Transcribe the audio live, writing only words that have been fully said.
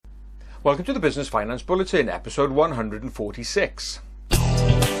Welcome to the Business Finance Bulletin, episode 146.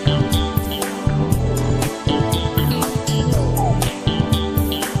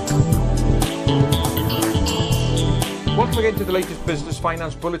 Welcome again to the latest Business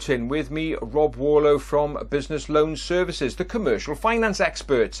Finance Bulletin with me, Rob Warlow from Business Loan Services, the commercial finance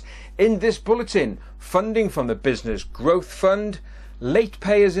experts. In this bulletin, funding from the Business Growth Fund, late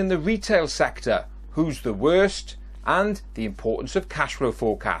payers in the retail sector, who's the worst, and the importance of cash flow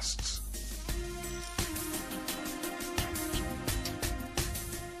forecasts.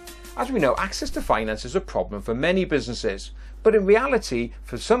 As we know, access to finance is a problem for many businesses. But in reality,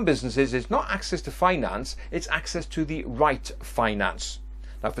 for some businesses, it's not access to finance, it's access to the right finance.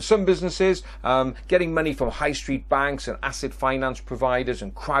 Now, for some businesses, getting money from high street banks and asset finance providers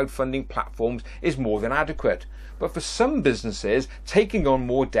and crowdfunding platforms is more than adequate. But for some businesses, taking on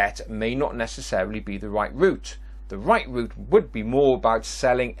more debt may not necessarily be the right route. The right route would be more about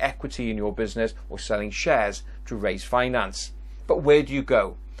selling equity in your business or selling shares to raise finance. But where do you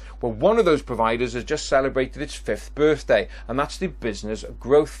go? Well, one of those providers has just celebrated its 5th birthday, and that's the Business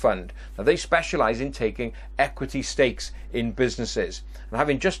Growth Fund. Now, they specialise in taking equity stakes in businesses. And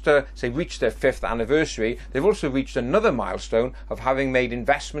having just, reached their 5th anniversary, they've also reached another milestone of having made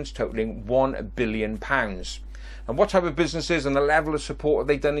investments totalling £1 billion. And what type of businesses and the level of support have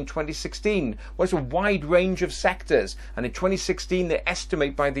they done in 2016? Well, it's a wide range of sectors. And in 2016, they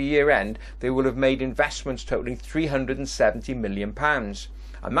estimate by the year end, they will have made investments totalling £370 million.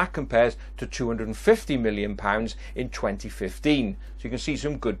 And that compares to £250 million in 2015. So you can see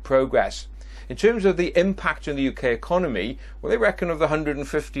some good progress. In terms of the impact on the UK economy, well, they reckon of the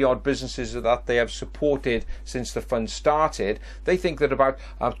 150 odd businesses that they have supported since the fund started, they think that about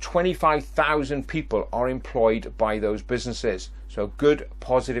 25,000 people are employed by those businesses. So good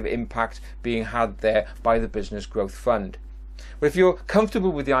positive impact being had there by the Business Growth Fund. Well, if you're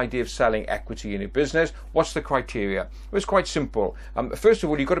comfortable with the idea of selling equity in a business, what's the criteria? Well, it's quite simple. First of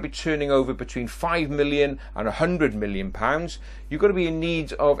all, you've got to be turning over between £5 million and £100 million. You've got to be in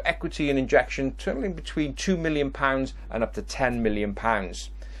need of equity and injection totaling between £2 million and up to £10 million. If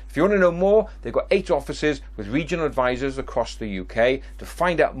you want to know more, they've got 8 offices with regional advisors across the UK. To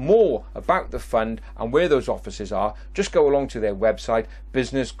find out more about the fund and where those offices are, just go along to their website,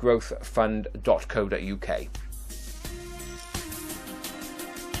 businessgrowthfund.co.uk.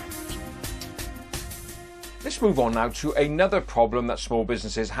 Let's move on now to another problem that small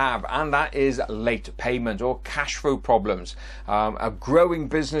businesses have, and that is late payment or cash flow problems. A growing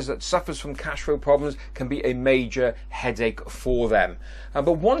business that suffers from cash flow problems can be a major headache for them.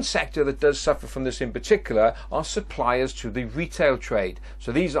 But one sector that does suffer from this in particular are suppliers to the retail trade.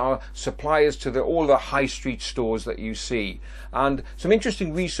 So these are suppliers to all the high street stores that you see. And some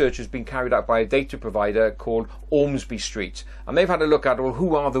interesting research has been carried out by a data provider called Ormsby Street. And they've had a look at, well,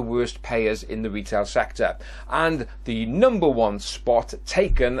 who are the worst payers in the retail sector. And the number one spot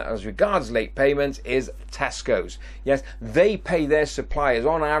taken as regards late payments is Tesco's. Yes, they pay their suppliers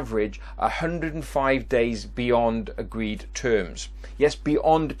on average 105 days beyond agreed terms. Yes,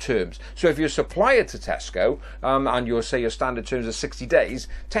 beyond terms. So if you're a supplier to Tesco and your standard terms are 60 days,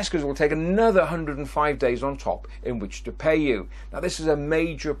 Tesco's will take another 105 days on top in which to pay you. Now, this is a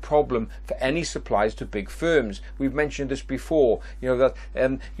major problem for any suppliers to big firms. We've mentioned this before, that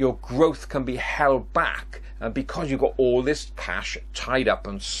your growth can be held back because you've got all this cash tied up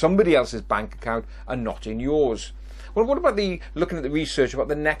on somebody else's bank account and not in yours. Well, what about looking at the research about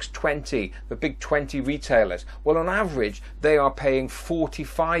the next 20, the big 20 retailers? Well, on average, they are paying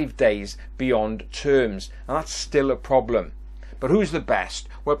 45 days beyond terms, and that's still a problem. But who's the best?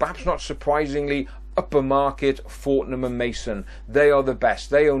 Well, perhaps not surprisingly, upper market, Fortnum and Mason. They are the best.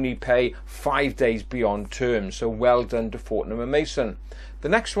 They only pay 5 days beyond terms, so well done to Fortnum and Mason. The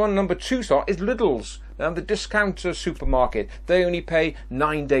next one, number 2 is Lidl's. Now, the discounter supermarket, they only pay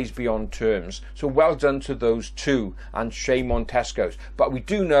 9 days beyond terms. So well done to those 2, and shame on Tesco's. But we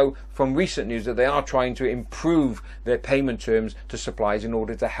do know from recent news that they are trying to improve their payment terms to suppliers in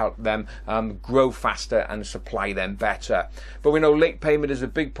order to help them grow faster and supply them better. But we know late payment is a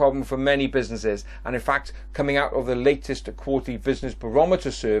big problem for many businesses. And in fact, coming out of the latest quarterly business barometer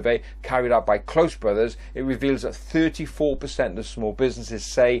survey carried out by Close Brothers, it reveals that 34% of small businesses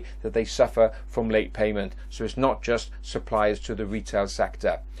say that they suffer from late payment. So it's not just suppliers to the retail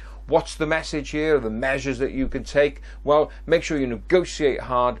sector. What's the message here? The measures that you can take? Well, make sure you negotiate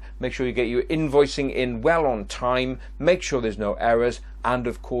hard, make sure you get your invoicing in well on time, make sure there's no errors, and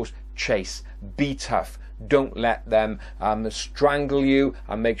of course, chase. Be tough. Don't let them strangle you,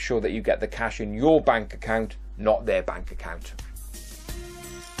 and make sure that you get the cash in your bank account, not their bank account.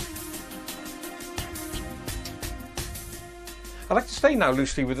 I'd like to stay now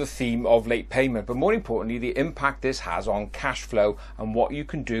loosely with the theme of late payment, but more importantly, the impact this has on cash flow and what you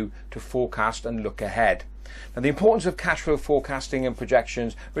can do to forecast and look ahead. Now, the importance of cash flow forecasting and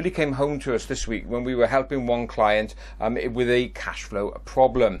projections really came home to us this week when we were helping one client with a cash flow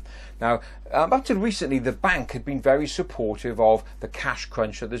problem. Now, up till recently, the bank had been very supportive of the cash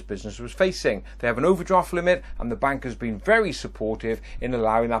crunch that this business was facing. They have an overdraft limit, and the bank has been very supportive in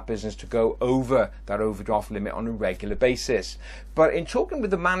allowing that business to go over that overdraft limit on a regular basis. But in talking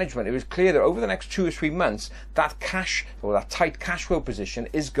with the management, it was clear that over the next 2 or 3 months, that cash, or that tight cash flow position,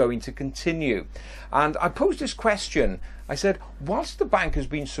 is going to continue. And I posed this question. I said, whilst the bank has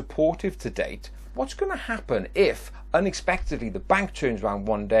been supportive to date, what's going to happen if unexpectedly the bank turns around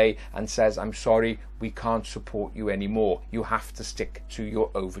one day and says, I'm sorry, we can't support you anymore. You have to stick to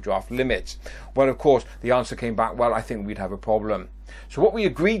your overdraft limits. Well, of course, the answer came back, well, I think we'd have a problem. So what we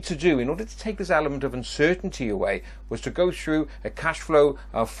agreed to do in order to take this element of uncertainty away was to go through a cash flow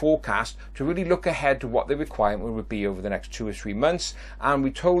forecast to really look ahead to what the requirement would be over the next 2 or 3 months. And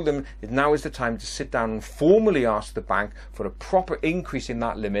we told them that now is the time to sit down and formally ask the bank for a proper increase in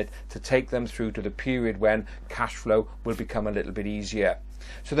that limit to take them through to the period when cash flow will become a little bit easier.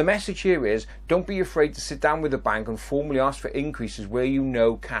 So the message here is, don't be afraid to sit down with the bank and formally ask for increases where you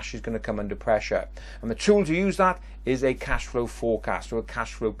know cash is going to come under pressure. And the tool to use that is a cash flow forecast or a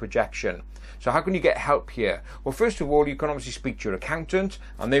cash flow projection. So how can you get help here? Well, first of all, you can obviously speak to your accountant,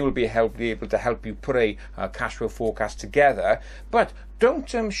 and they will be able to help you put a cash flow forecast together. But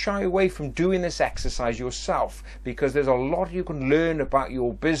don't shy away from doing this exercise yourself, because there's a lot you can learn about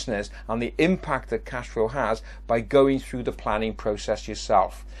your business and the impact that cash flow has by going through the planning process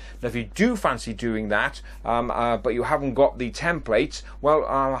yourself. Now, if you do fancy doing that, but you haven't got the templates, well,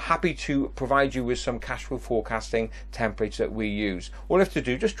 I'm happy to provide you with some cash flow forecasting templates that we use. All you have to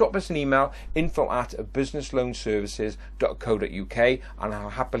do, just drop us an email, info@businessloanservices.co.uk, and I'll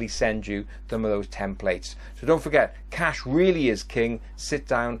happily send you some of those templates. So don't forget, cash really is king. Sit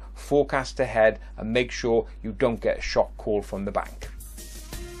down, forecast ahead, and make sure you don't get a shock call from the bank.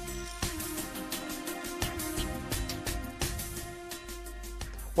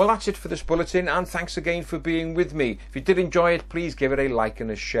 Well, that's it for this bulletin, and thanks again for being with me. If you did enjoy it, please give it a like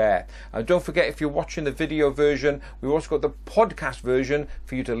and a share. And don't forget, if you're watching the video version, we've also got the podcast version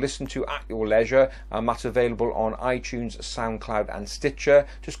for you to listen to at your leisure, and that's available on iTunes, SoundCloud and Stitcher.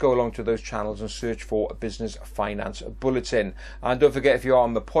 Just go along to those channels and search for a Business Finance Bulletin. And don't forget, if you're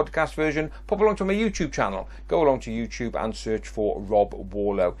on the podcast version, pop along to my YouTube channel. Go along to YouTube and search for Rob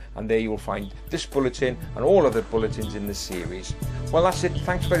Warlow, and there you will find this bulletin and all other bulletins in the series. Well, that's it.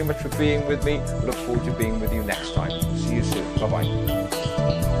 Thanks very much for being with me. I look forward to being with you next time. See you soon.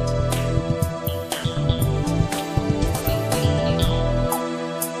 Bye-bye.